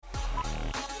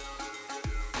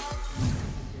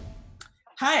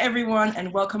Hi, everyone,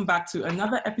 and welcome back to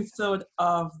another episode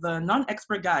of the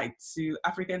Non-Expert Guide to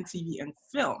African TV and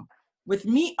Film. With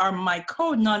me are my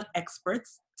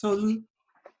co-non-experts, Tolu.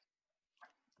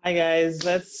 Hi, guys.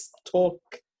 Let's talk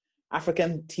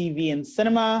African TV and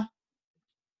cinema.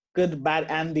 Good, bad,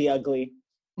 and the ugly.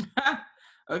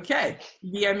 Okay,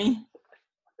 Ibiyemi.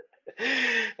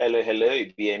 Hello,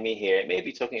 Ibiyemi here.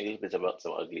 Maybe talking a little bit about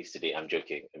some uglies today. I'm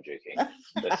joking.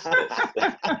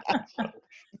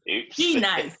 Oops.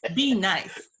 Be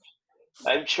nice.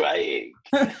 I'm trying.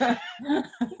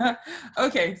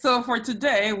 Okay, so for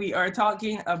today, we are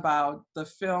talking about the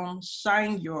film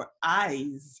Shine Your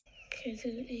Eyes.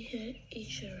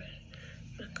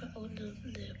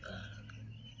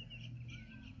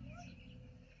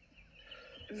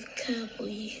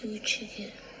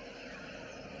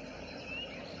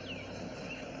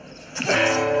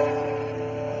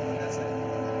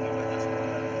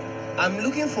 I'm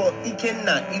looking for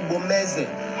Ikenna Ibomeze.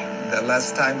 The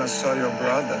last time I saw your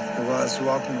brother, he was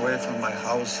walking away from my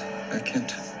house. I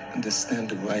can't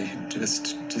understand why he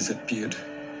just disappeared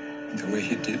the way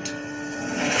he did.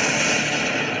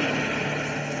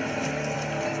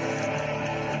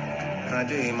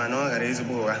 Adịghị mana ọ gara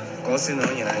ezigbo ụgha ka ọ sị na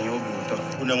ọ nyere anyị obi ụtọ.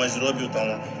 Unu nweziri obi ụtọ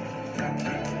nwa?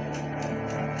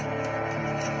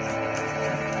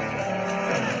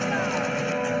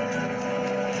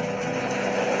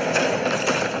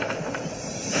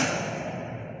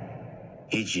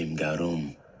 Eji m gara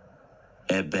ụmụ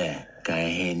ebe ka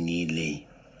ihe niile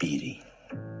biri.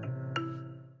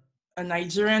 A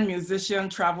Nigerian musician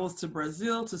travels to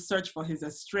Brazil to search for his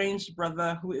estranged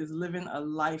brother who is living a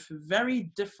life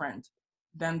very different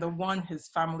than the one his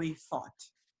family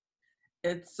thought.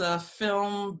 It's a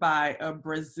film by a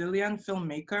Brazilian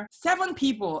filmmaker. 7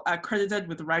 people are credited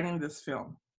with writing this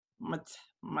film.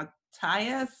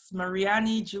 Matthias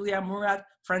Mariani, Julia Murat,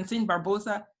 Francine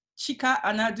Barbosa, Chika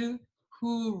Anadu,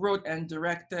 who wrote and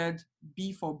directed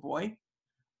B for Boy,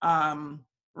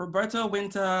 Roberto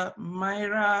Winter,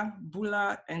 Myra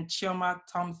Bula, and Chioma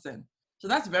Thompson. So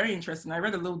that's very interesting. I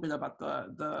read a little bit about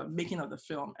the making of the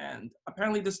film, and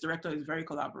apparently this director is very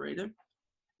collaborative.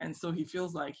 And so he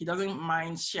feels like he doesn't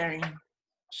mind sharing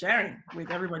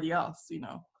with everybody else, you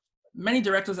know. Many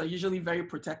directors are usually very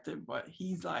protective, but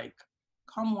he's like,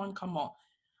 come on.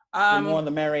 The more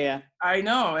the merrier. I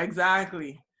know,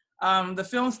 exactly. The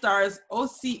film stars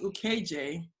OC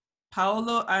Ukeje,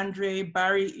 Paolo Andre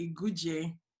Barry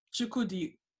Iguje,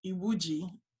 Chukwudi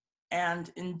Iwuji, and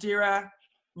Indira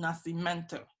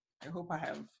Nascimento. I hope I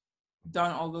have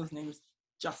done all those names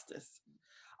justice.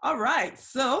 All right,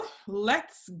 so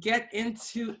let's get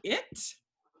into it.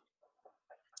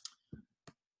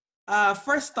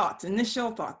 First thoughts,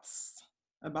 initial thoughts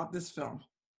about this film.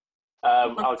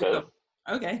 I'll go.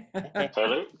 Okay.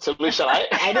 Tolu, shall I?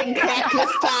 I didn't crack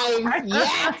this time.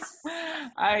 Yes.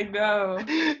 I know.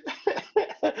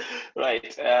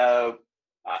 Right.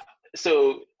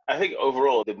 So I think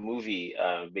overall the movie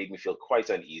made me feel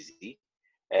quite uneasy.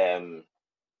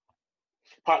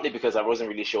 Partly because I wasn't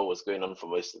really sure what was going on for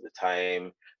most of the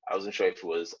time. I wasn't sure if it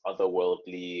was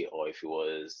otherworldly or if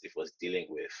it was dealing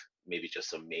with maybe just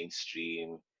some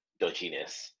mainstream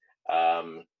dodginess.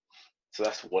 So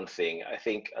that's one thing. I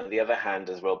think on the other hand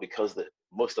as well, because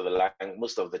most of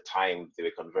the time they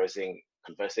were conversing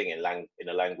in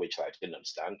a language that I didn't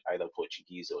understand, either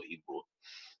Portuguese or Igbo.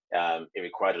 It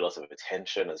required a lot of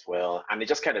attention as well, and it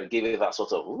just kind of gave it that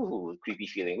sort of creepy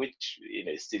feeling, which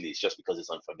still is just because it's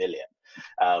unfamiliar.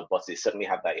 But it certainly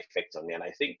had that effect on me, and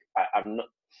I think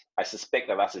I suspect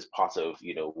that is part of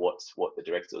what the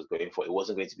director was going for. It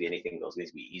wasn't going to be anything that was going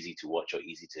to be easy to watch or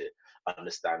easy to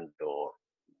understand or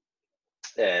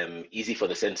easy for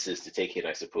the senses to take in,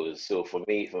 I suppose. So for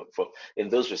me, for in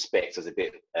those respects, was a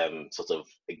bit sort of,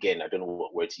 again, I don't know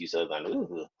what word to use other than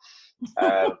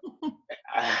I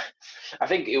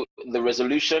think the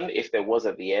resolution, if there was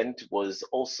at the end, was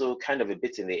also kind of a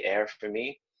bit in the air for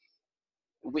me,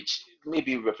 which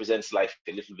maybe represents life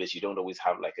a little bit. You don't always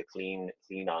have like a clean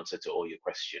answer to all your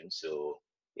questions. So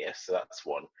yes, so that's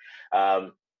one.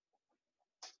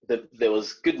 There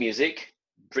was good music,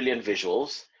 brilliant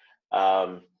visuals,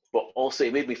 but also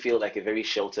it made me feel like a very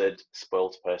sheltered,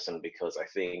 spoiled person, because I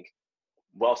think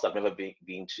whilst I've never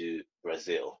been to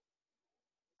Brazil,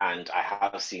 and I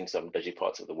have seen some dodgy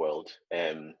parts of the world,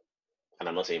 and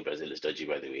I'm not saying Brazil is dodgy,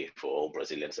 by the way, for all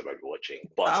Brazilians that might be watching,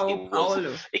 but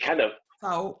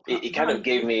it kind of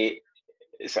gave me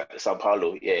São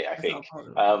Paulo, yeah, I think.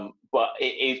 But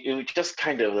it just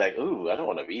kind of like, ooh, I don't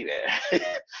want to be there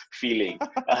feeling.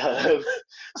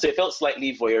 So it felt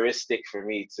slightly voyeuristic for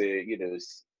me to,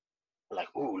 like,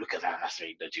 ooh, look at that, that's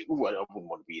very dodgy. Ooh, I wouldn't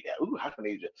want to be there. Ooh, how can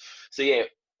I do that? So yeah,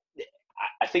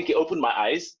 I think it opened my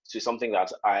eyes to something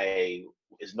that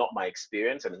is not my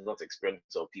experience, and it's not the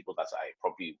experience of people that I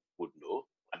probably would know,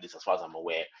 at least as far as I'm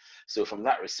aware. So from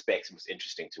that respect, it was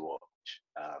interesting to watch.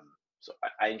 So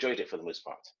I enjoyed it for the most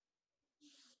part.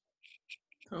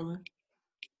 Totally.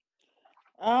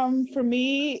 For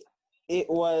me, it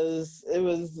was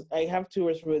I have two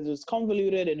words for it. It was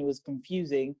convoluted and it was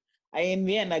confusing. In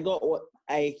the end, I got what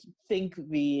I think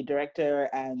the director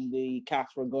and the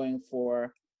cast were going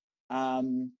for.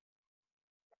 But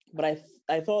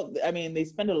I thought, I mean, they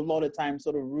spent a lot of time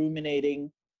sort of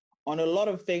ruminating on a lot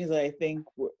of things that I think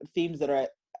were themes that are,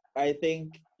 I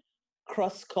think,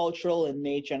 cross-cultural in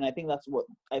nature, and I think that's what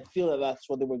that's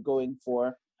what they were going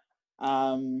for.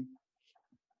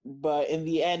 But in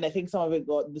the end, I think some of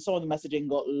the messaging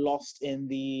got lost in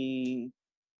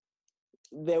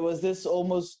there was this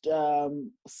almost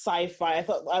sci-fi. I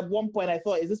thought at one point,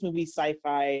 is this movie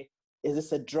sci-fi? Is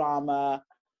this a drama?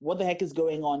 What the heck is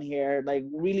going on here? Like,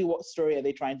 really, what story are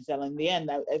they trying to tell? In the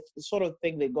end, I sort of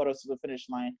think they got us to the finish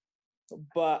line.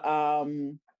 But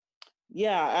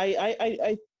yeah,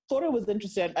 I thought it was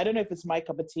interesting. I don't know if it's my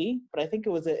cup of tea, but I think it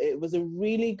was a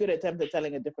really good attempt at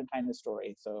telling a different kind of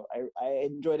story. So I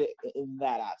enjoyed it in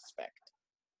that aspect.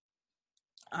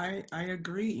 I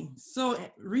agree. So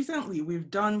recently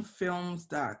we've done films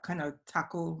that kind of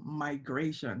tackle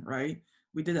migration, right?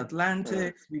 We did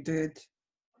Atlantis, we did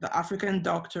The African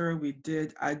Doctor, we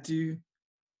did Adu.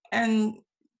 And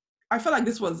I feel like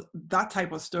this was that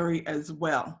type of story as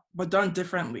well, but done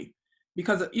differently.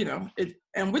 Because,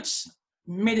 which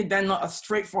made it then not a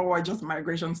straightforward just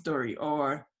migration story,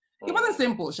 or it wasn't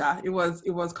simple, Sha. It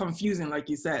was confusing, like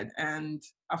you said. And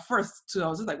at first too, I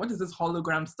was just like, what is this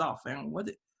hologram stuff? And what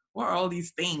are all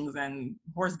these things, and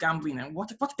horse gambling, and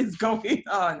what is going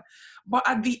on? But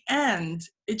at the end,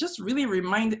 it just really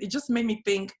it just made me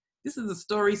think this is a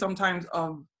story sometimes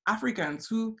of Africans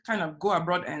who kind of go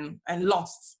abroad and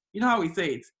lost. You know how we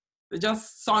say it? They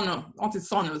just want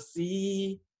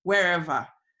see wherever,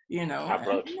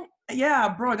 Abroad.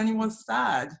 Abroad, and it was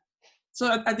sad.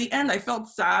 So at the end, I felt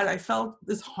sad. I felt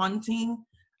this haunting.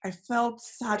 I felt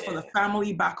sad for the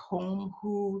family back home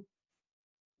who,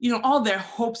 all their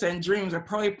hopes and dreams are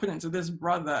probably put into this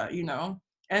brother,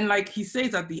 And like he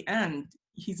says at the end,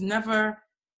 he's going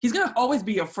to always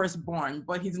be your firstborn,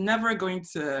 but he's never going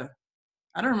to,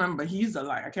 I don't remember, he used a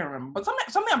lie, I can't remember. But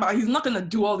something about he's not going to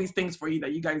do all these things for you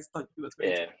that you guys thought he was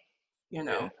going to,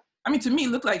 Yeah. I mean, to me, it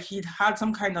looked like he'd had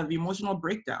some kind of emotional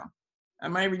breakdown.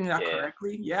 Am I reading that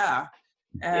correctly? Yeah.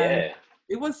 And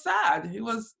it was sad. It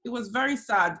was very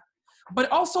sad.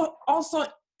 But also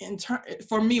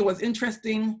for me, it was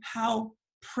interesting how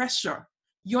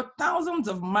you're thousands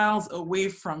of miles away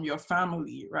from your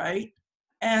family, right?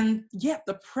 And yet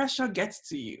the pressure gets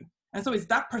to you. And so it's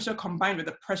that pressure combined with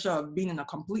the pressure of being in a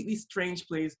completely strange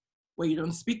place where you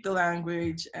don't speak the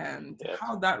language, and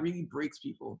how that really breaks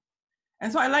people.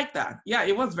 And so I like that. Yeah,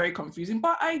 it was very confusing,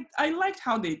 but I liked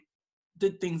how they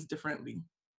did things differently.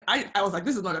 I was like,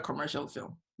 this is not a commercial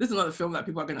film. This is not a film that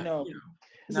people are gonna. No,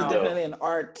 this is definitely an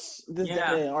art. This is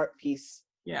definitely an art piece.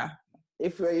 Yeah.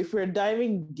 If we're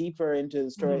diving deeper into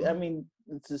the story, I mean,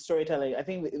 it's the storytelling. I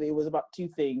think it was about two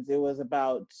things. It was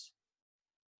about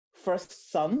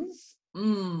first sons,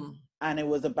 and it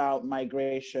was about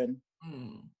migration.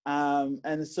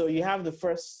 And so you have the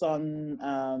first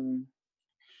son.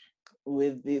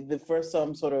 With the first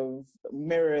son sort of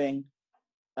mirroring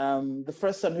the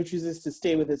first son who chooses to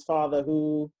stay with his father,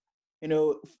 who,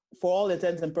 for all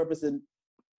intents and purposes,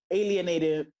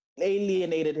 alienated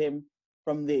him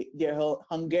from the original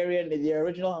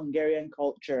Hungarian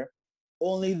culture,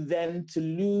 only then to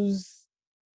lose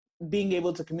being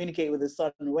able to communicate with his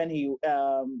son when he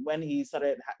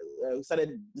started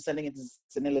descending into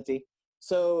senility.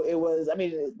 So it was, I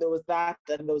mean, there was that,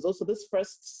 and there was also this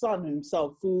first son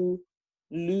himself who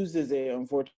loses it,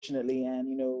 unfortunately,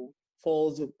 and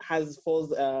falls into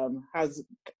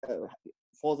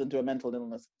a mental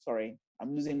illness. Sorry,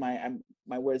 I'm losing my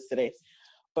words today,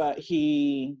 but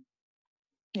he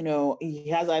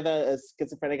has either a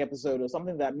schizophrenic episode or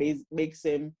something that makes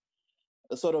him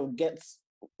sort of get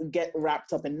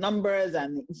wrapped up in numbers,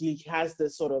 and he has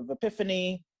this sort of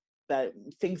epiphany that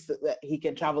thinks that he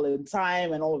can travel in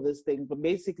time and all of this thing, but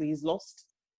basically he's lost.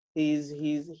 He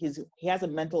has a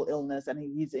mental illness, and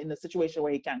he's in a situation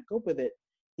where he can't cope with it.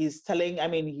 He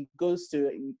goes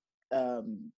to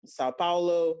Sao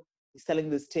Paulo. He's telling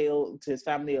this tale to his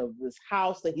family of this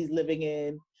house that he's living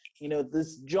in,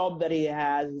 this job that he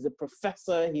has. He's a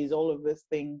professor. He's all of this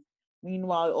thing.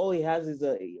 Meanwhile, all he has is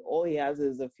a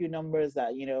few numbers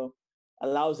that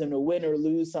allows him to win or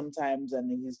lose sometimes,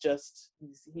 and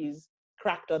he's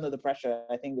cracked under the pressure,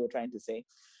 I think they were trying to say.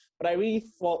 But I really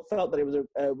felt that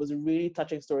it was a really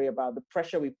touching story about the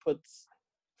pressure we put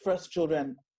first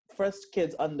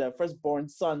kids under, firstborn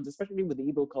sons, especially with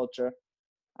the Igbo culture,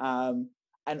 and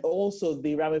also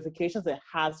the ramifications it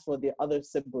has for the other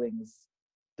siblings,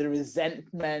 the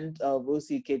resentment of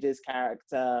OC Ukeje's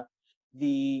character,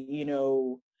 the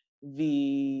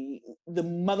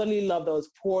motherly love that was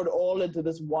poured all into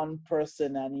this one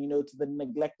person, and to the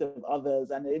neglect of others.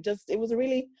 And it was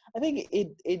really, I think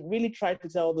it really tried to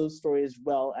tell those stories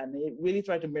well, and it really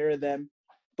tried to mirror them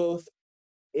both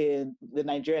in the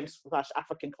Nigerian /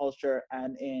 African culture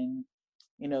and in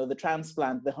the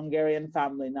transplant, the Hungarian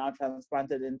family now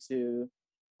transplanted into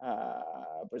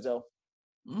Brazil.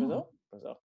 Brazil.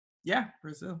 Yeah,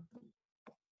 Brazil.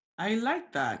 I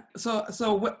like that. So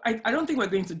I don't think we're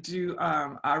going to do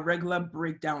our regular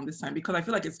breakdown this time, because I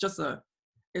feel like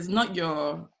it's not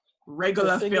your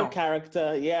regular single film.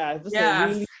 Character. Yeah, just a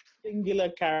really singular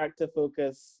character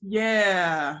focus.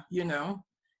 Yeah,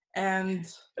 and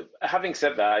having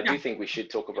said that, I do think we should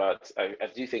talk about. Okay,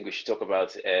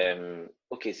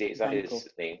 is that his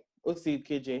name? OC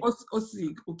Ukeje.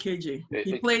 OC Ukeje.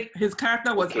 He played. His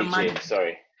character was Amadi.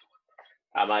 Sorry,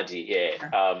 Amadi. Yeah.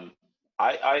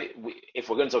 If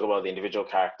we're going to talk about the individual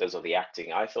characters or the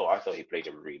acting, I thought he played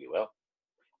it really well.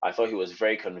 I thought he was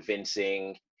very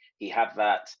convincing. He had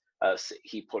that.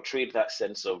 He portrayed that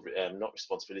sense of not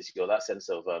responsibility, or that sense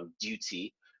of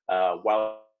duty,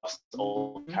 while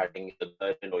all carrying the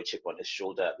burden or a chip on his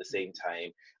shoulder at the same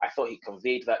time. I thought he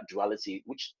conveyed that duality,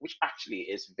 which actually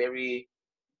is very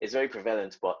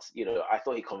prevalent, but I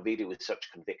thought he conveyed it with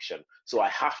such conviction. So I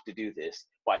have to do this,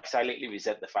 but I silently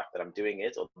resent the fact that I'm doing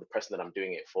it, or the person that I'm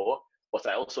doing it for. But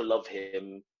I also love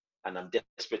him, and I'm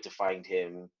desperate to find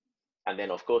him. And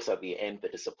then, of course, at the end, the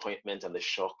disappointment and the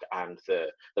shock and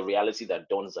the reality that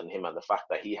dawns on him, and the fact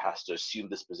that he has to assume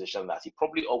this position that he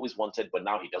probably always wanted, but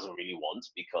now he doesn't really want,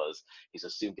 because he's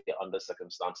assumed it under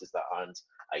circumstances that aren't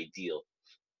ideal.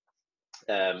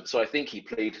 So I think he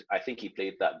played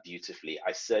that beautifully.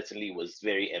 I certainly was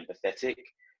very empathetic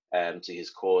to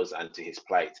his cause and to his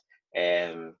plight.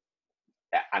 And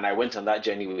I went on that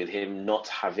journey with him, not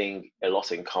having a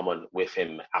lot in common with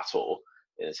him at all,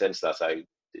 in the sense that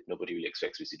nobody really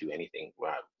expects me to do anything.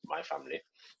 Well, my family.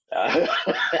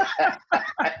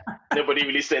 Nobody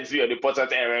really sends me on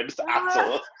important errands at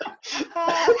all.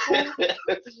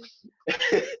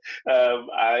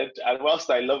 And whilst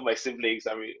I love my siblings,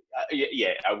 I mean,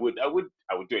 I would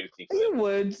do anything for them. You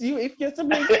would. If your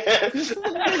sibling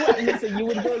were missing, you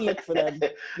would go look for them.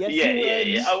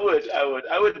 Yes, I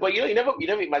would. But you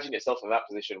never imagine yourself in that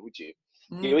position, would you?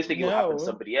 You always think it will happen to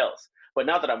somebody else. But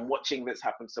now that I'm watching this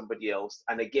happen to somebody else,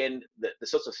 and again, the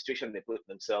sorts of situation they put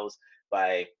themselves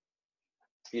by,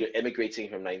 emigrating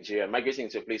from Nigeria, migrating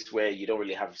to a place where you don't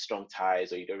really have strong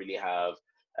ties, or you don't really have,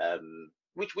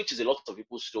 which is a lot of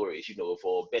people's stories,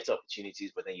 for better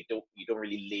opportunities, but then you don't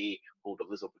really lay hold of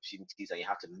those opportunities, and you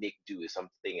have to make do with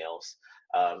something else.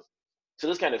 So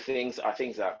those kind of things are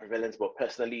things that are prevalent, but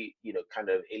personally, kind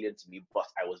of alien to me. But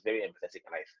I was very empathetic,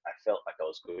 and I felt like I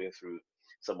was going through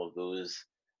some of those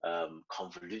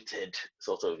convoluted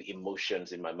sort of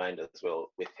emotions in my mind as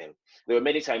well with him. There were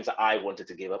many times that I wanted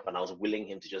to give up, and I was willing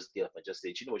him to just give up and just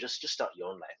say, just start your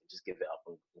own life and just give it up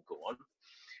and go on.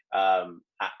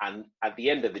 And at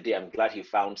the end of the day, I'm glad he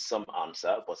found some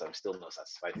answer, but I'm still not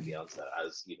satisfied with the answer,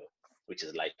 as which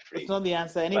is like free. It's not the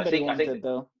answer anybody wanted,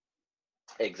 though.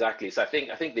 Exactly. So I think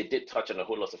they did touch on a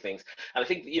whole lot of things, and I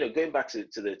think going back to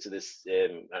this,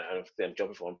 I'm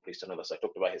jumping from one place to another. So I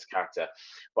talked about his character,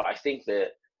 but I think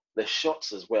that the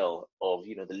shots as well of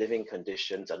the living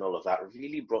conditions and all of that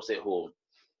really brought it home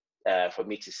for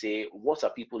me to say, what are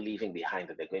people leaving behind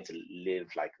that they're going to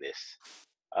live like this?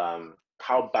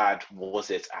 How bad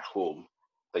was it at home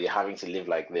that you're having to live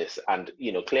like this? And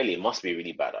clearly it must be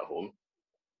really bad at home.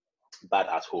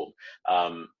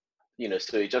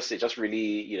 So it just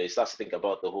really, you start to think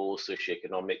about the whole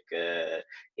socioeconomic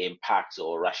impact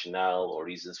or rationale or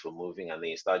reasons for moving, and then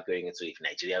you start going into, if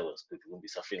Nigeria was good, we wouldn't be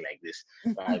suffering like this,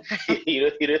 that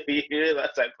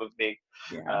type of thing.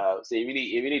 Yeah. So it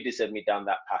really did send me down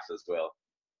that path as well.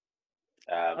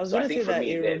 So I think for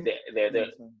me,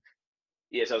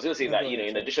 yes, I was going to say that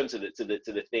in addition to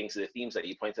the themes that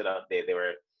you pointed out there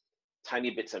were tiny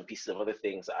bits and pieces of other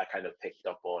things that I kind of picked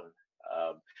up on.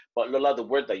 But Lola, the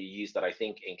word that you used that I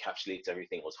think encapsulates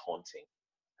everything was haunting.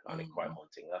 I found it quite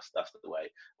haunting. That's the way. I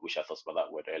wish I thought about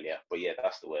that word earlier. But yeah,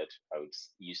 that's the word I would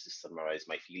use to summarize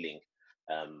my feeling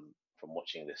from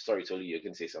watching this. Sorry, Tolu, you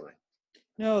can say something.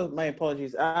 No, my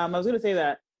apologies. I was going to say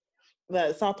that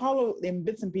that Sao Paulo, in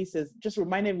bits and pieces, just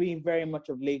reminded me very much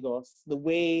of Lagos. The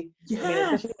way, yes. I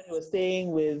mean, especially when you were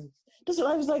staying with, just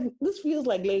I was like, this feels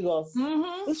like Lagos.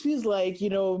 Mm-hmm. This feels like,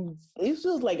 this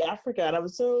feels like Africa. And I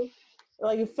was so,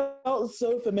 like, it felt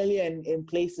so familiar in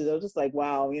places. I was just like,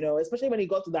 wow, especially when he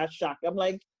got to that shack. I'm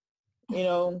like,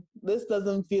 this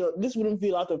wouldn't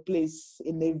feel out of place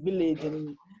in a village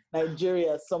in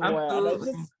Nigeria somewhere.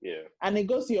 Absolutely. And it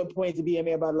goes to your point,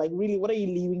 Ibiyemi, about like, really, what are you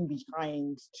leaving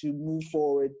behind to move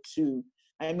forward to?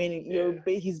 I mean,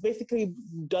 he's basically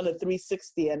done a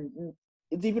 360, and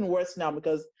it's even worse now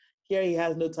because here he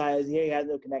has no ties, here he has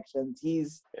no connections.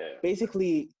 He's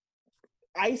basically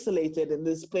isolated in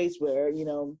this place where,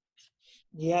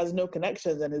 he has no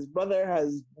connections, and his brother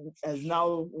has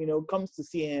now, comes to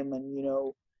see him,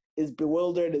 and, is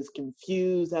bewildered, is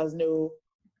confused, has no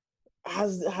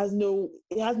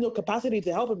capacity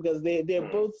to help him because they're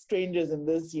both strangers in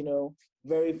this,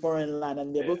 very foreign land,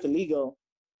 and they're both illegal.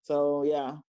 So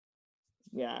I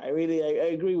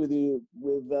agree with you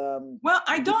with well,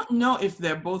 I don't know if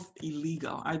they're both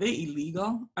illegal. Are they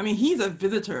illegal? I mean, he's a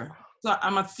visitor, so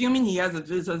I'm assuming he has a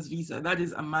visitor's visa. That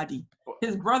is Amadi.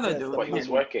 His brother, though. But he's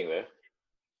working there.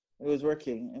 He was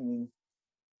working. I mean,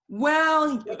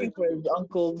 well, working for his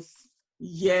uncles.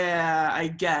 Yeah, I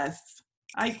guess.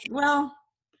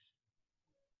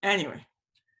 Anyway,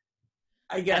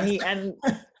 I guess. And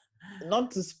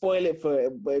not to spoil it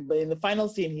but in the final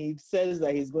scene, he says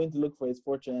that he's going to look for his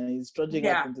fortune, and he's trudging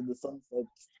up into the sunset.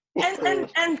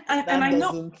 And I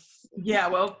know. Yeah,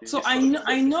 well, so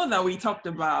I know that we talked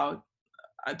about.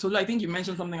 Tolu, I think you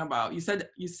mentioned something about. You said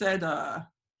you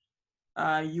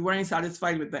weren't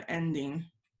satisfied with the ending.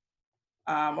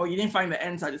 Or you didn't find the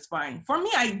end satisfying. For me,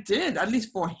 I did, at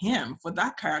least for him, for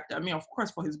that character. I mean, of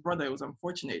course, for his brother, it was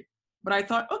unfortunate. But I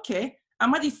thought, okay,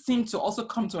 Amadi seemed to also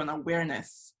come to an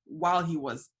awareness while he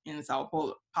was in Sao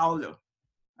Paulo. I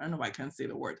don't know if I can say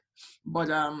the word.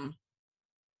 But,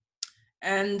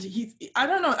 and I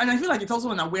don't know, and I feel like it's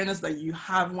also an awareness that you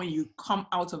have when you come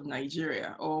out of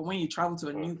Nigeria or when you travel to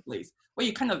a new place, where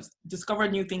you kind of discover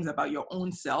new things about your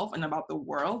own self and about the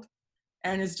world.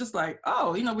 And it's just like,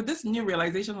 oh, with this new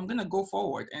realization, I'm going to go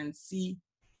forward and see,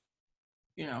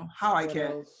 how I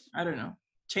can, I don't know,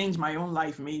 change my own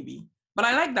life maybe. But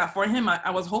I like that for him. I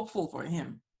was hopeful for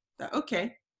him that,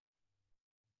 okay.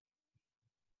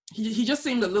 He just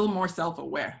seemed a little more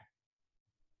self-aware.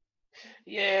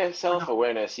 Yeah,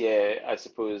 self-awareness, I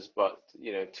suppose, but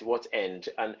to what end?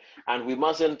 And we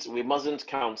mustn't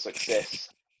count success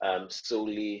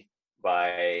solely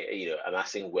by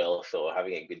amassing wealth or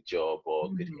having a good job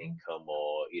or good income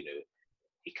or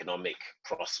economic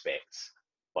prospects.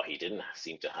 But he didn't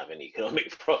seem to have any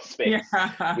economic prospects,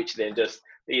 which then just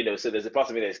so there's a part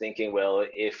of me that's thinking, well,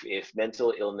 if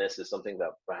mental illness is something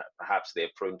that perhaps they're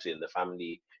prone to in the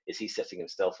family, is he setting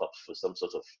himself up for some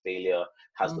sort of failure?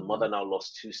 Has the mother now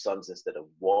lost 2 sons instead of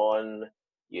 1?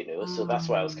 So that's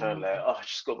why I was kind of like, oh,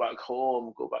 just go back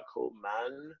home,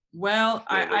 man. Well,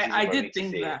 I did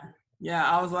think that. Yeah,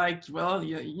 I was like, well,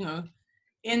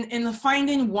 in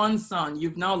finding 1 son,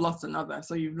 you've now lost another,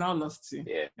 so you've now lost 2.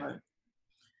 Yeah. Right?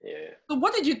 Yeah. So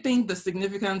what did you think the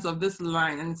significance of this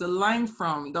line? And it's a line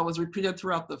that was repeated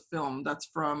throughout the film. That's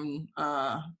from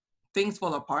Things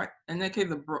Fall Apart. And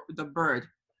the bird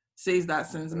says that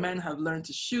since men have learned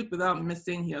to shoot without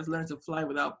missing, he has learned to fly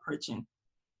without perching.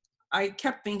 I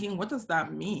kept thinking, what does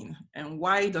that mean? And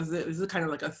why is it kind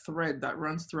of like a thread that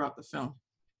runs throughout the film?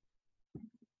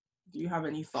 Do you have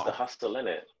any thoughts? It's the hustle, isn't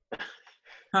it?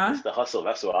 Huh? It's the hustle.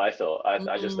 That's what I thought. I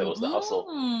just thought it was the hustle.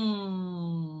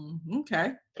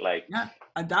 Okay. Like,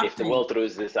 adapting. If the world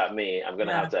throws this at me, I'm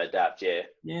gonna have to adapt. Yeah.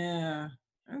 Yeah.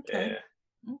 Okay.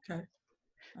 Yeah. Okay.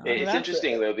 It's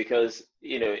interesting though, because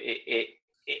you're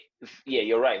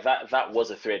right. That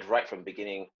was a thread right from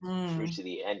beginning through to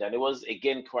the end, and it was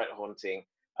again quite haunting.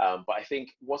 But I think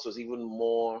what was even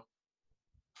more,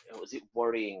 was it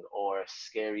worrying or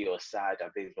scary or sad? I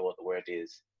don't even know what the word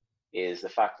is the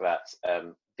fact that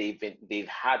they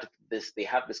had this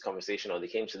conversation, or they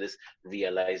came to this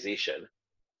realization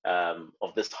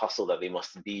of this hustle that they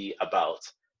must be about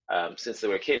since they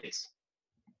were kids.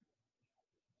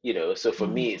 So for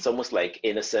me, it's almost like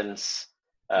innocence.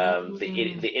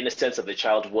 The innocence of the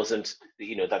child wasn't,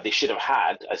 that they should have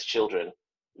had as children,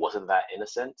 wasn't that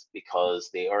innocent, because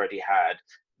they already had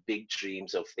big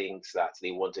dreams of things that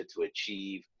they wanted to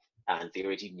achieve, and they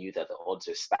already knew that the odds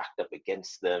are stacked up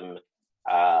against them.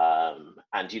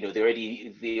 And they're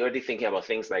already thinking about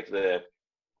things like the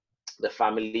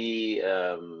family,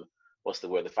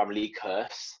 the family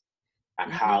curse,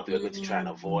 and how they're going to try and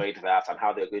avoid that, and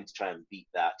how they're going to try and beat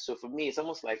that. So for me, it's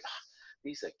almost like,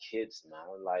 these are kids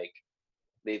now. Like,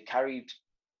 the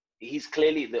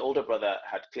older brother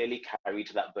had clearly carried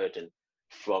that burden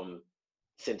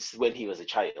since when he was a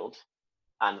child,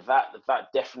 and that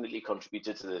definitely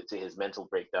contributed to his mental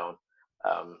breakdown.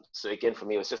 So again, for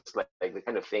me, it was just like the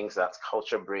kind of things that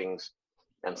culture brings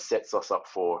and sets us up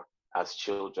for as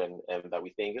children, and that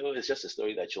we think, oh, it's just a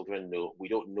story that children know. We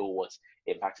don't know what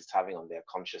impact it's having on their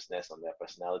consciousness, on their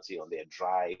personality, on their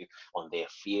drive, on their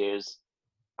fears,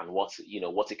 and what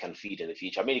it can feed in the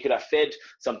future. I mean, he could have fed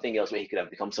something else where he could have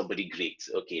become somebody great.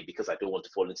 Okay, because I don't want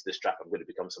to fall into this trap, I'm going to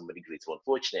become somebody great. So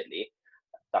unfortunately,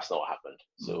 that's not what happened.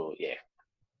 So yeah,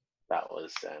 that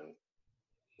was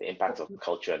the impact of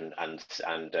culture and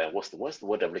what's the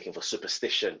word I'm looking for?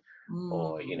 Superstition,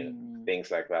 or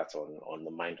things like that on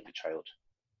the mind of a child.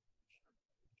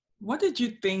 What did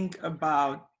you think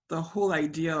about the whole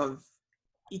idea of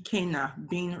Ikenna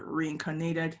being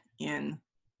reincarnated in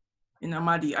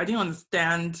Amadi? I didn't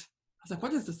understand. I was like,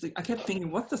 what is this? I kept thinking,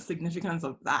 what's the significance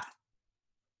of that?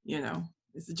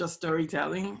 Is it just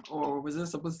storytelling, or was it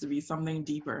supposed to be something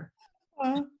deeper?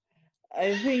 Well,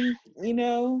 I think,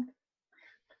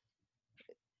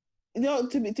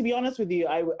 to be honest with you,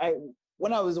 I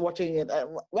when I was watching it,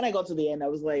 when I got to the end, I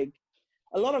was like,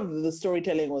 a lot of the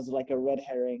storytelling was like a red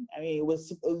herring. I mean,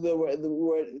 they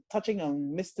were touching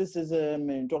on mysticism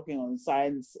and talking on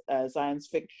science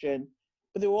fiction,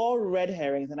 but they were all red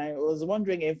herrings. And I was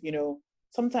wondering if,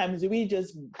 sometimes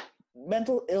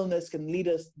mental illness can lead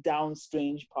us down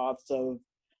strange paths of,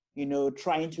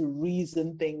 trying to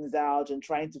reason things out and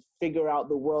trying to figure out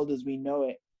the world as we know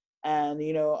it. And,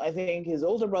 I think his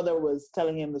older brother was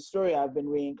telling him the story, I've been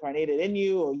reincarnated in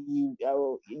you,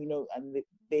 and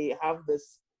they have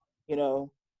this,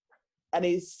 and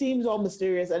it seems all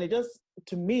mysterious. And it just,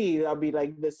 to me, I'll be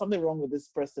like, there's something wrong with this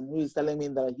person who's telling me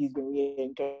that he's been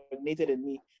reincarnated in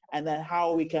me, and then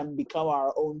how we can become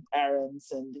our own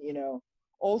parents and,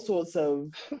 all sorts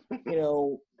of,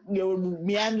 you're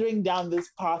meandering down this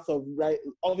path of, right,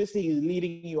 obviously he's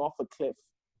leading you off a cliff.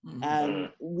 Mm-hmm. And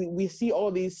we see all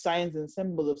these signs and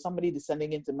symbols of somebody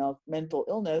descending into mental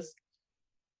illness,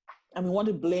 and we want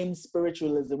to blame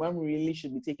spiritualism when we really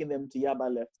should be taking them to Yaba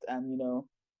Lift and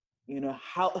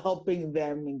helping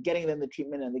them and getting them the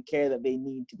treatment and the care that they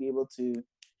need to be able to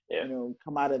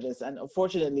come out of this. And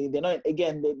unfortunately, they're not,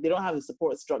 again, they don't have the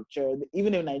support structure.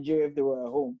 Even in Nigeria, if they were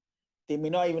at home, they may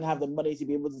not even have the money to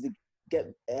be able to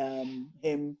get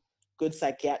him good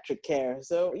psychiatric care.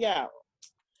 So yeah,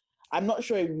 I'm not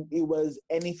sure it was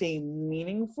anything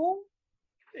meaningful.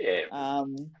 Yeah.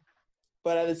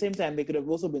 But at the same time, they could have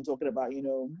also been talking about,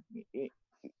 you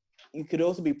could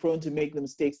also be prone to make the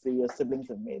mistakes that your siblings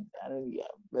have made. And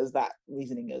there's that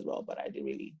reasoning as well. But I didn't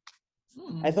really.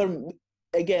 I thought,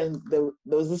 again, there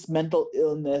was this mental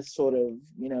illness sort of,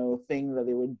 thing that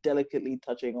they were delicately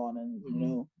touching on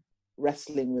and,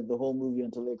 wrestling with the whole movie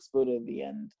until it exploded at the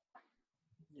end.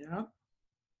 Yeah.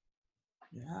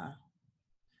 Yeah.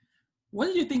 What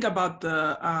did you think about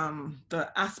the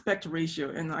aspect ratio?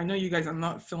 And I know you guys are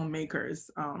not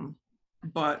filmmakers,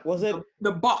 but was it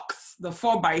the box, the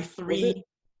 4x3?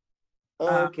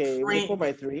 Okay, was it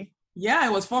 4x3? Yeah,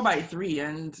 it was 4x3,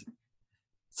 and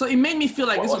so it made me feel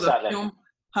like this was a film. Then?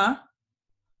 Huh?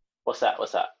 What's that?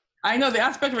 I know the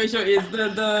aspect ratio is the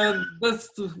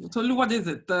Tolu, what is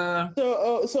it?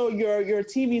 So your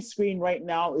TV screen right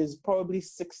now is probably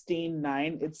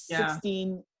 16:9. It's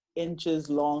 16 inches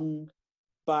long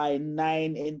by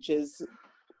 9 inches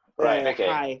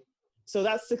high. So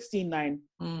that's 16:9.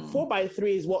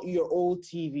 4x3 is what your old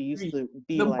TV used to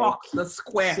be the like. The box, the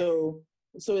square. So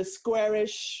it's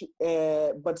squarish,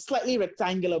 but slightly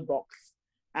rectangular box.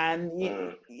 And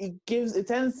I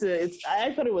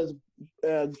thought it was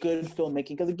good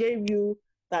filmmaking because it gave you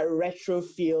that retro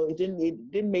feel. It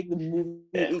didn't make the movie,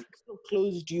 it still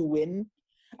closed you in.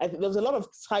 I think there was a lot of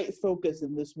tight focus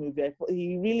in this movie.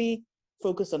 He really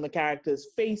focused on the characters'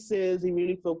 faces. He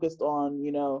really focused on,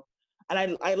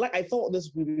 and I thought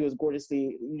this movie was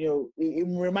gorgeously, it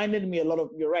reminded me a lot of,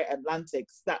 you're right,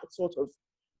 Atlantics, that sort of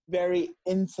very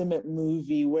intimate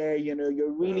movie where,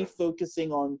 you're really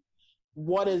focusing on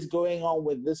what is going on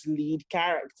with this lead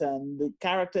character, and the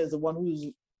character is the one who's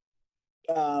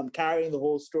carrying the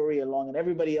whole story along, and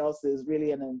everybody else is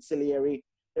really an ancillary.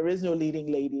 There is no leading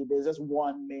lady. There's just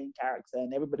one main character,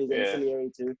 and everybody's ancillary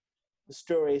to the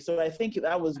story. So I think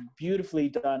that was beautifully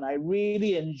done. I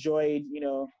really enjoyed,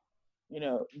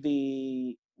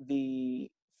 the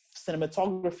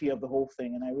cinematography of the whole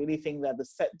thing, and I really think that the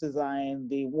set design,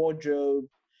 the wardrobe,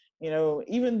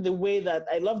 even the way that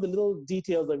I love the little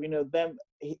details of, them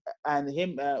and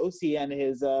him, OC and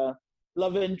his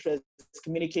love interest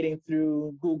communicating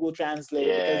through Google Translate,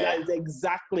 because that is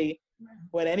exactly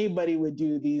what anybody would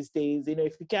do these days. You know,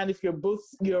 if you're both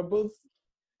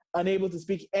unable to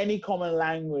speak any common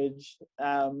language.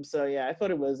 So yeah, I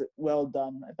thought it was well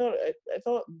done. I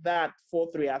thought that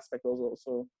 4-3 aspect was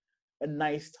also a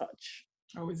nice touch.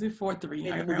 Oh, is it 4-3?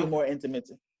 Made the movie more intimate.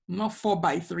 Not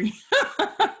 4-3.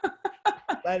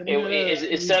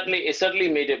 It certainly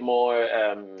made it more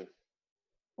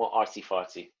artsy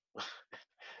fartsy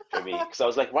for me, because I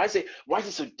was like, why is it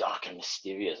so dark and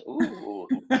mysterious? Ooh.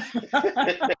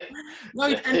 No,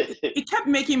 it kept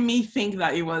making me think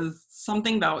that it was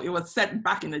something that it was set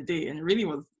back in the day and really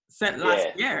was set last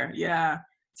year. Yeah,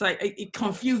 so it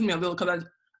confused me a little, because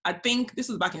I think this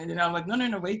was back in the day. And I'm like,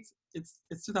 no, wait, it's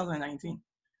 2019.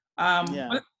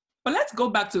 But let's go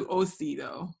back to OC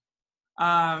though.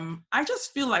 I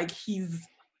just feel like he's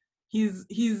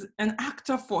an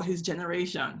actor for his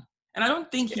generation, and I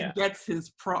don't think he gets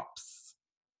his props,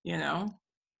 you know.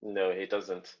 No, he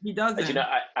doesn't. He doesn't. You know,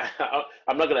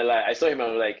 I'm not gonna lie. I saw him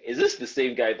and I'm like, is this the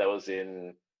same guy that was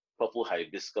in Purple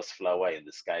Hibiscus Flower in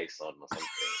the Sky Sun or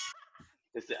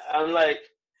something? I'm like,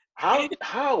 how?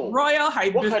 Royal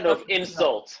Hibiscus. What kind of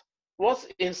insult? What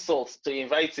insult to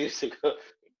invite him to go?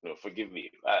 No, forgive me.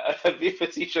 I'd be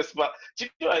facetious, but do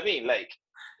you know what I mean? Like,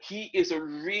 he is a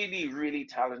really, really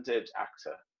talented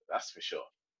actor. That's for sure.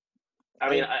 I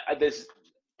mean, there's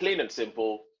plain and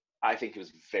simple. I think he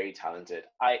was very talented.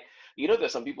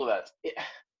 There's some people that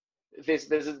there's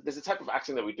a type of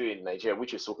acting that we do in Nigeria,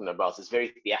 which you're talking about. It's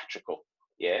very theatrical.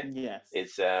 Yeah. Yes.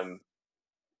 It's and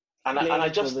I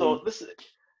just thought this.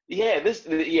 Yeah,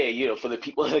 for the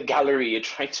people in the gallery, you're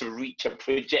trying to reach and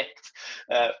project.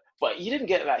 But you didn't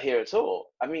get that here at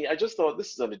all. I mean, I just thought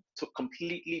this is on a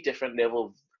completely different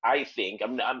level. I think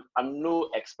I'm no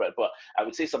expert, but I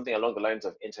would say something along the lines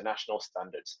of international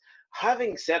standards.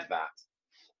 Having said that,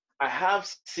 I have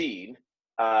seen,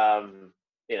 I'm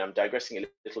digressing a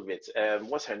little bit.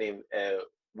 What's her name?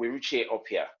 Wiruche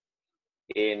Opia,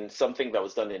 in something that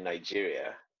was done in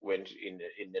Nigeria, when in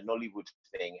the Nollywood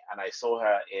thing, and I saw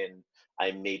her in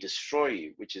I May Destroy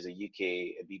You, which is a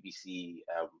BBC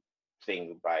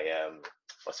thing by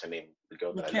what's her name? The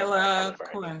girl that Michaela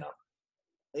Cohen.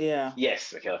 Yeah.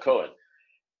 Yes, Michaela Cohen.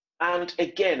 And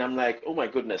again, I'm like, oh my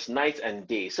goodness, night and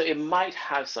day. So it might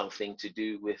have something to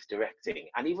do with directing,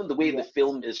 and even the way the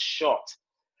film is shot.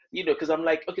 You know, because I'm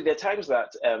like, okay, there are times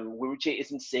that Wiruche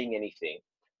isn't saying anything,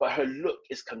 but her look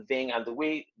is conveying, and the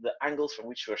way, the angles from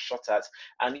which we're shot at,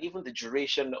 and even the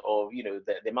duration of,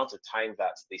 the amount of time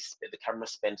that the camera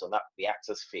spends on the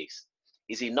actor's face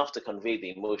is enough to convey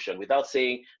the emotion without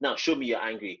saying, now show me you're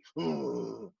angry.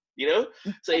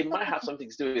 So it might have something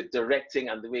to do with directing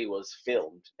and the way it was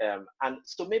filmed. And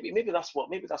so maybe that's what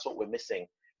we're missing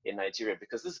in Nigeria,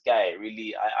 because this guy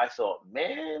really, I thought,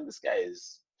 man, this guy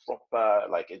is proper,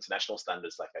 like, international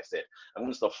standards. Like I said, I'm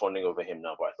gonna stop fawning over him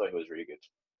now, but I thought he was really good.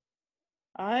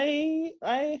 I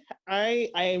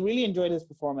really enjoyed his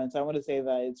performance. I want to say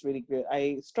that it's really good.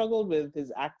 I struggled with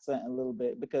his accent a little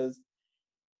bit, because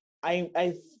I'm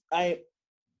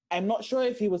not sure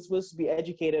if he was supposed to be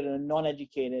educated or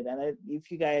non-educated, and if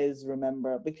you guys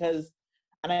remember,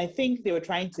 and I think they were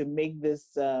trying to make this.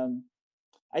 For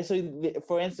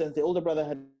instance, the older brother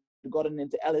had gotten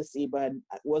into LSE, but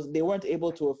they weren't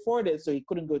able to afford it, so he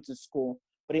couldn't go to school.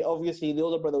 But the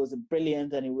older brother was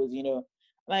brilliant, and he was, and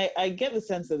I get the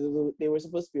sense that they were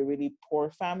supposed to be a really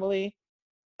poor family,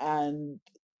 and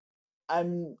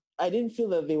I didn't feel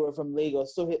that they were from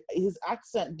Lagos, so his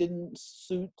accent didn't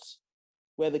suit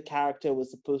where the character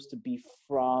was supposed to be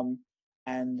from,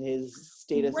 and his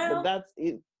status. Well, but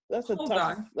that's a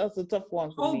tough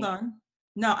one for me. Hold on.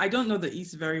 Now, I don't know the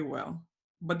East very well,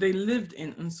 but they lived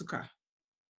in Nsukka.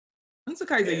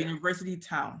 Nsukka is a university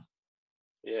town.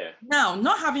 Yeah. Now,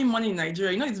 not having money in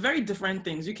Nigeria, it's very different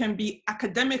things. You can be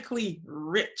academically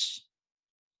rich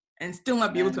and still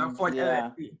not be able to afford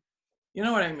LSE. You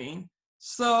know what I mean?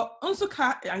 So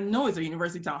Nsukka, I know it's a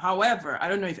university town. However, I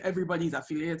don't know if everybody's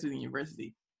affiliated to the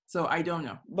university. So I don't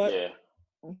know. But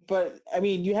I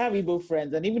mean, you have Igbo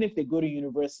friends, and even if they go to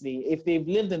university, if they've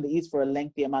lived in the East for a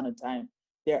lengthy amount of time,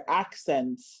 their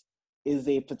accent is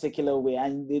a particular way,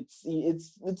 and it's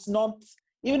not,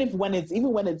 even when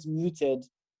it's muted,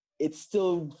 it's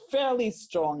still fairly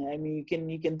strong. I mean,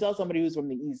 you can tell somebody who's from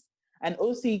the East. And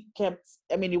OC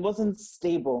it wasn't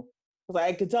stable.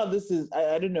 I could tell this is,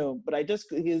 I don't know, but I just,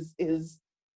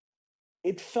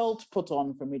 it felt put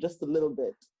on for me just a little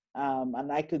bit.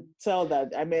 And I could tell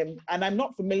that, and I'm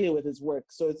not familiar with his work,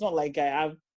 so it's not like I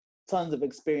have tons of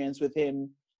experience with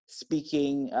him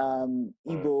speaking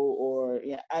Igbo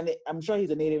I'm sure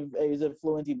he's a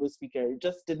fluent Igbo speaker. It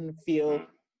just didn't feel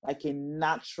like a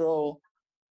natural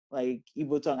like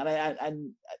Igbo tongue,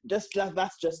 and that's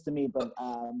just to me. But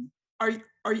are you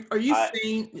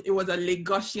saying it was a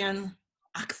Lagosian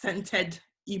accented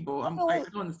Igbo? I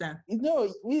don't understand. No,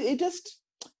 it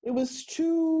was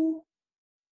too.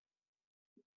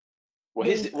 Well,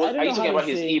 are you talking about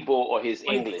his Igbo or his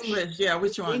English? English, yeah.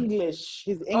 Which one? English.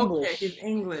 His English. Okay, his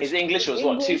English. His English was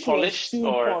what? Too polished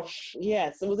or? Posh.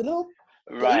 Yes, it was a little.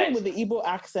 Right. Even with the Igbo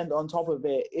accent on top of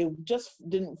it, it just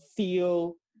didn't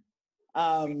feel.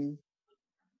 So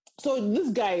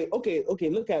this guy, okay,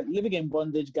 look at Living in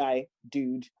Bondage guy,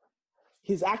 dude.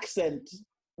 His accent,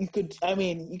 you could tell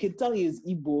he is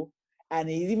Igbo, and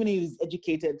he's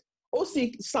educated.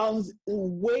 OC sounds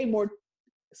way more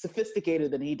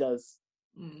sophisticated than he does.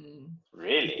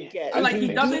 Really? Like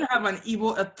he doesn't have a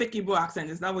thick Igbo accent.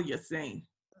 Is that what you're saying?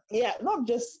 Yeah,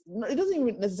 it doesn't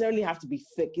even necessarily have to be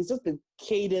thick. It's just the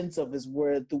cadence of his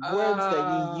words, the words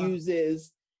that he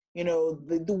uses,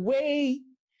 the way.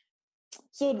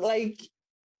 So like,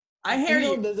 I hear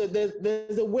you.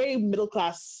 There's a way middle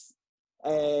class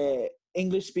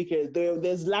English speakers.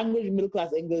 There's language middle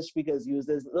class English speakers use.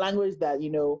 There's language that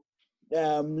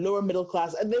lower middle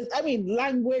class, and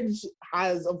language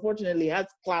unfortunately has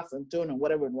class and tone and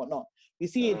whatever and whatnot. You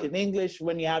see it in English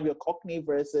when you have your Cockney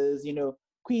versus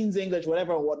Queen's English,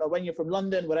 whatever and whatnot. When you're from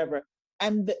London, whatever.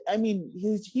 And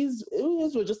his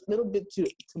was just a little bit too,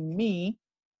 to me,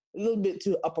 a little bit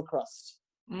too upper crust.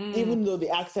 Even though the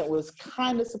accent was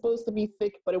kind of supposed to be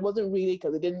thick, but it wasn't really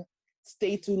because it didn't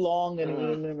stay too long. And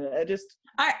I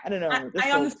don't know.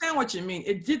 I understand what you mean.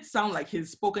 It did sound like his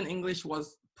spoken English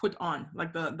was put on,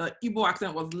 like the Igbo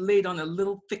accent was laid on a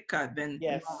little thicker than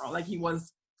normal. Like he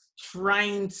was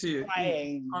trying to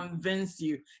convince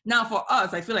you. Now for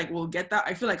us, I feel like we'll get that.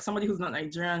 I feel like somebody who's not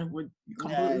Nigerian would be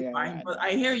completely fine. But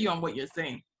I hear you on what you're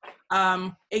saying.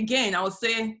 Again, I would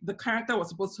say the character was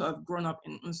supposed to have grown up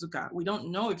in Nsukka. We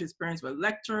don't know if his parents were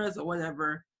lecturers or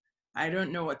whatever. I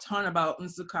don't know a ton about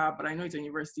Nsukka, but I know it's a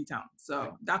university town.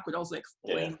 So that could also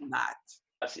explain that.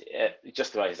 That's,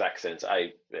 just about his accent,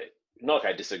 not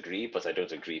like I disagree, but I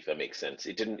don't agree, if that makes sense.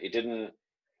 It didn't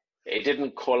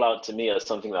call out to me as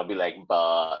something that'd be like,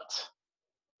 but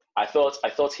I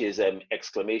thought his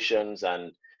exclamations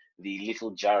and the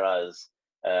little jaras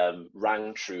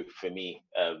rang true for me.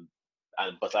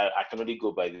 But I can only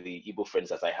go by the Igbo friends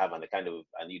that I have and and the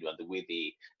way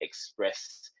they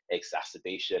express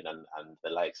exacerbation and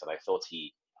the likes. And I thought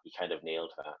he kind of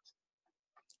nailed that.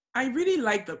 I really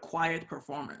like the quiet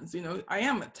performance. I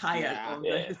am tired of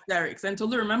the hysterics. And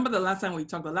Tolu, remember the last film we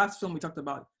talked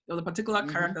about, there was a particular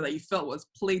character that you felt was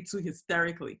played too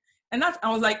hysterically. And I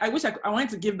was like, I wanted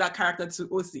to give that character to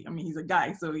OC. I mean, he's a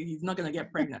guy, so he's not going to get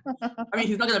pregnant. I mean,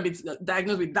 he's not going to be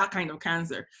diagnosed with that kind of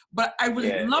cancer. But I would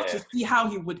love to see how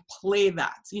he would play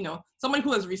that. Somebody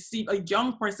who has received, a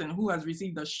young person who has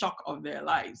received the shock of their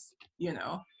lives,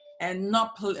 and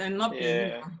not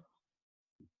be.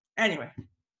 Anyway.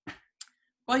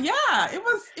 But yeah, it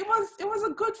was a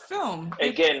good film.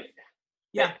 Again.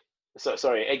 Yeah. So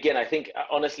sorry. Again, I think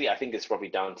it's probably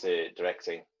down to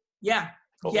directing. Yeah.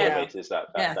 It is that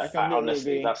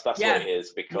honestly, that's what it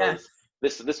is, because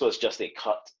this was just a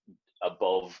cut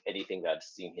above anything that I'd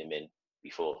seen him in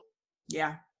before.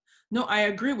 Yeah. No, I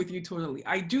agree with you totally.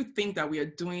 I do think that we are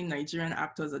doing Nigerian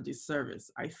actors a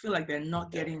disservice. I feel like they're not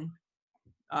getting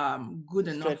good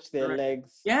enough. Stretch their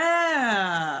legs.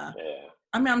 Yeah.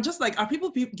 I mean, I'm just like, are people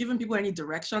giving people any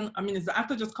direction? I mean, is the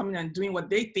actor just coming and doing what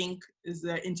they think is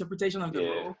the interpretation of the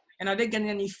role? And are they getting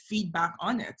any feedback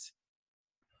on it?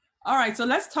 All right, so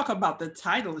let's talk about the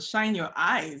title, Shine Your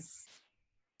Eyes.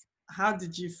 How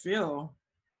did you feel?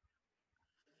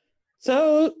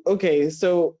 So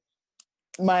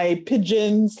my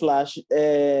pidgin /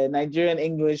 Nigerian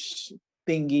English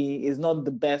thingy is not the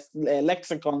best.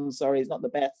 Lexicon, sorry, is not the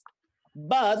best.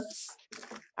 But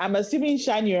I'm assuming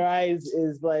Shine Your Eyes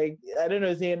is like, I don't know,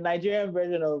 it's a Nigerian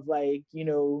version of like,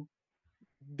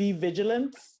 be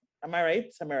vigilant. Am I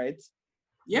right?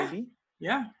 Yeah. Maybe?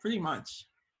 Yeah, pretty much.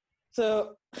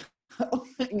 So,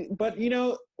 but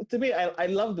to me, I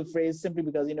love the phrase simply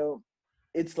because,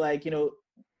 it's like,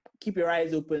 keep your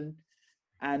eyes open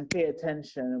and pay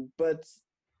attention. But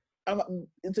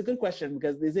it's a good question,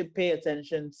 because is it pay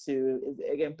attention to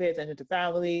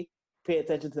family, pay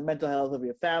attention to the mental health of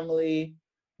your family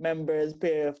members,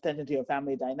 pay attention to your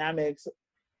family dynamics?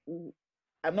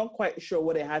 I'm not quite sure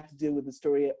what it had to do with the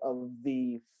story of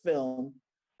the film,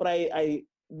 but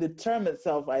the term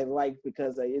itself I like,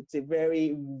 because it's a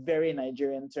very, very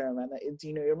Nigerian term, and it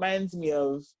reminds me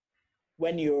of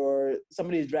when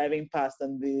somebody's driving past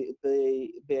and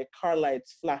their car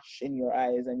lights flash in your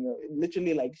eyes, and you're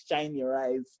literally like, shine your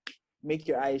eyes, make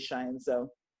your eyes shine. So,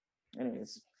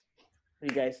 anyways, What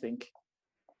do you guys think?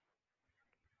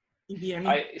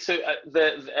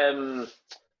 Ibiyemi.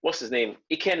 What's his name?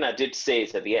 Ikenna did say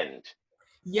it at the end.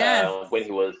 Yes. When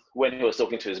he was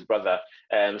talking to his brother.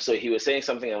 So he was saying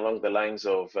something along the lines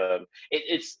of,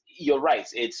 it's you're right.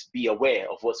 It's be aware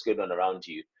of what's going on around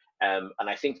you. And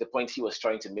I think the point he was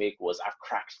trying to make was, I've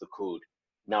cracked the code.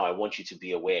 Now I want you to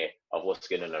be aware of what's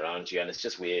going on around you. And it's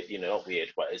just weird, not weird,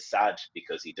 but it's sad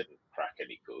because he didn't crack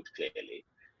any code clearly.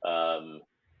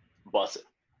 But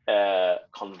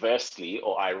conversely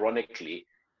or ironically,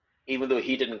 even though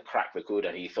he didn't crack the code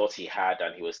and he thought he had,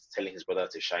 and he was telling his brother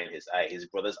to shine his eye, his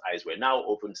brother's eyes were now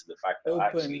open to the fact that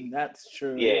actually, that's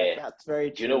true. Yeah, that's very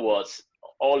true. You know what?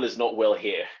 All is not well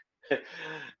here.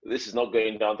 This is not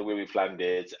going down the way we planned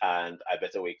it, and I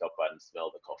better wake up and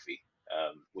smell the coffee,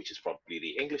 which is probably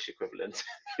the English equivalent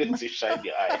to shine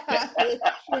your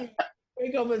eye.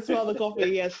 Wake up and smell the coffee,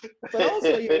 yes. But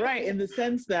also, you're right in the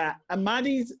sense that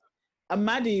Amadi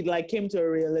came to a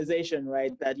realization,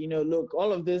 right? That, look,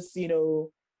 all of this,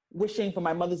 wishing for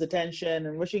my mother's attention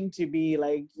and wishing to be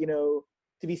to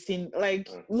be seen,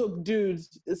 look,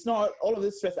 dudes, it's not all of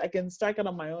this stress. I can strike out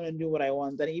on my own and do what I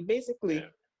want. And he basically,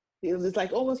 it was like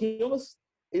it almost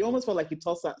felt like he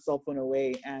tossed that cell phone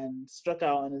away and struck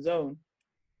out on his own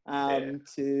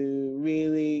to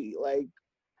really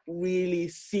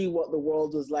see what the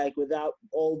world was like without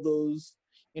all those,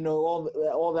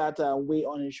 all that weight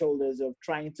on his shoulders of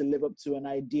trying to live up to an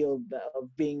ideal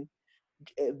of being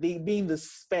the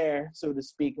spare, so to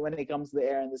speak, when it comes to the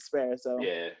heir and the spare. So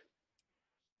yeah,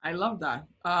 I love that.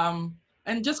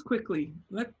 And just quickly,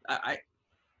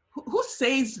 who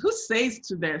says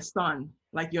to their son,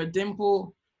 like, your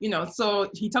dimple, so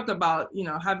he talked about,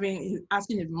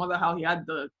 asking his mother how he had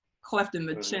the cleft in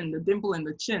the chin, the dimple in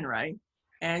the chin, right?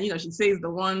 And, she says the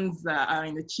ones that are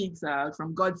in the cheeks are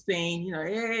from God saying,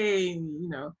 hey,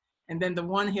 and then the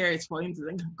one here is for him to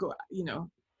then go, I was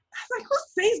like, who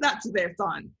says that to their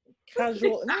son?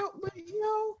 Casual,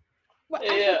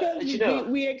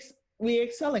 we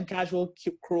excel in casual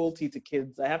cruelty to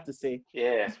kids, I have to say.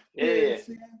 Yeah.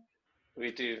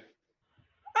 We do.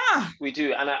 We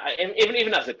do. And I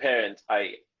even as a parent,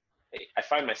 I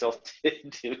find myself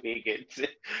doing it.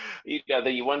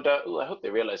 You wonder, I hope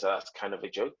they realize that's kind of a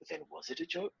joke, but then was it a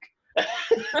joke?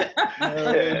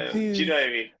 Do you know what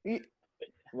I mean?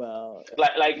 Well,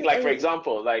 for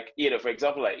example,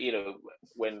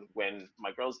 when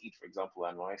my girls eat, for example,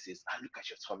 and my wife says, look at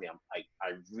your tummy, I'm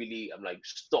like,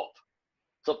 stop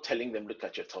telling them, look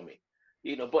at your tummy.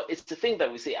 But it's the thing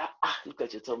that we say, look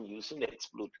at your tummy, you'll soon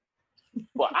explode.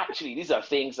 But actually, these are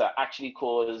things that actually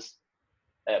cause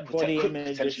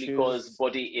potentially cause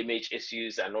body image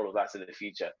issues and all of that in the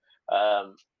future.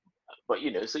 But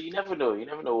so you never know. You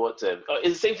never know what.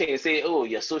 It's the same thing. They say, "Oh,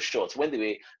 you're so short."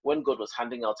 When God was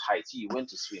handing out height, you went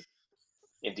to swim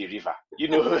in the river.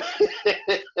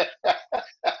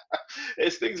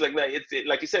 It's things like that. It's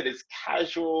like you said. It's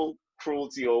casual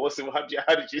cruelty, or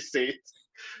how did you say it?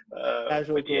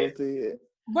 Casual cruelty. Yeah.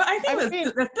 But I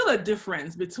think there's still a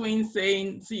difference between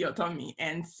saying "see your tummy"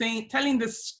 and telling the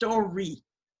story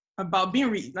about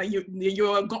being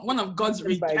you're one of God's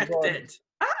rejected.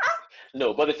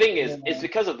 No, but the thing is, it's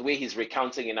because of the way he's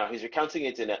recounting it now. He's recounting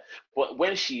it but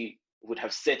when she would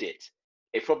have said it,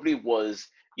 it probably was,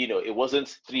 it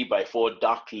wasn't 3x4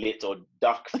 dark lit or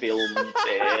dark filmed.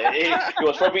 It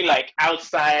was probably like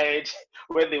outside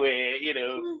when they were,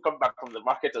 come back from the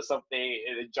market or something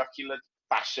in a jocular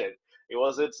fashion. It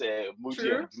wasn't moody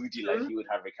or broody like he would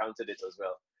have recounted it as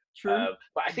well. True.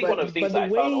 But I think one of the things that I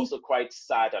found also quite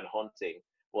sad and haunting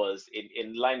was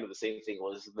in line with the same thing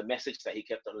was the message that he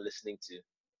kept on listening to.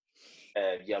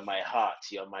 You're my heart,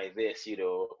 you're my this,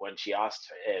 when she asked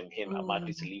him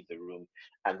Amadi to leave the room.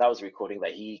 And that was a recording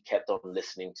that he kept on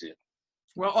listening to.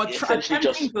 Well, or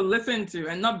attempting to listen to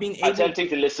and not being able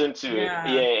to listen to.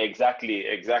 Yeah,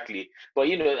 exactly. But,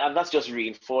 and that's just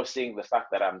reinforcing the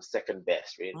fact that I'm second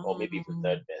best, right? Or maybe even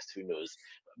third best, who knows.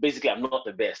 Basically, I'm not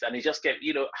the best. And he just kept,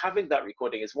 having that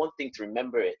recording is one thing to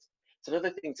remember it. It's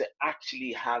another thing to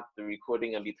actually have the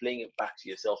recording and be playing it back to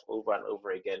yourself over and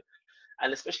over again.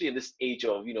 And especially in this age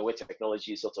of, where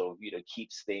technology sort of,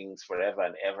 keeps things forever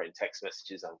and ever in text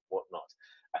messages and whatnot.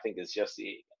 I think it's just,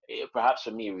 perhaps for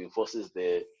me, reinforces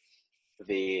the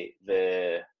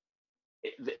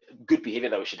good behavior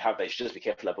that we should have, that you should just be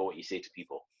careful about what you say to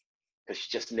people. Because you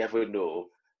just never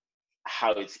know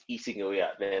how it's eating away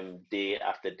at them day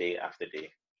after day after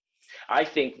day. I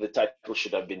think the title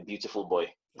should have been Beautiful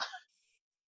Boy.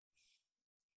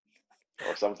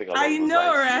 Or something along those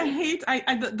lines.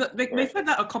 They said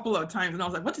that a couple of times, and I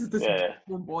was like, "What is this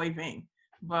beautiful boy thing?"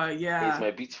 But yeah, he's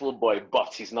my beautiful boy,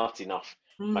 but he's not enough.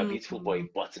 my beautiful boy,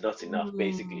 but not enough,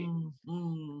 basically.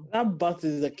 That butt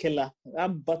is a killer.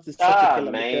 That butt is such a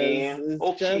killer man. because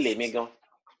Oh, it's just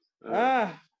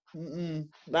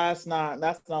that's not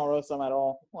awesome at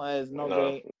all. It's not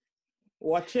great.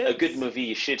 Watch it. A good movie,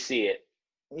 you should see it.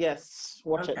 Yes,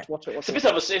 watch it. It's a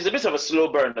bit of a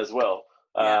slow burn as well.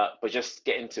 But just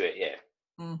get into it,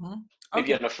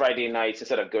 Maybe on a Friday night,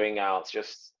 instead of going out,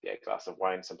 just get a glass of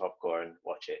wine, some popcorn,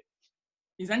 watch it.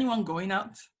 Is anyone going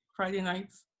out Friday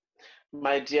nights?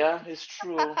 My dear, it's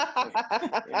true.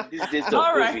 These days of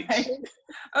All COVID. right.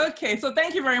 Okay, so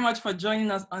thank you very much for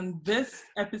joining us on this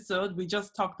episode. We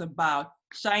just talked about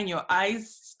Shine Your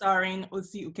Eyes, starring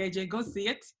OC Ukeje. Go see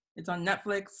it. It's on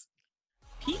Netflix.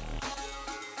 Peace.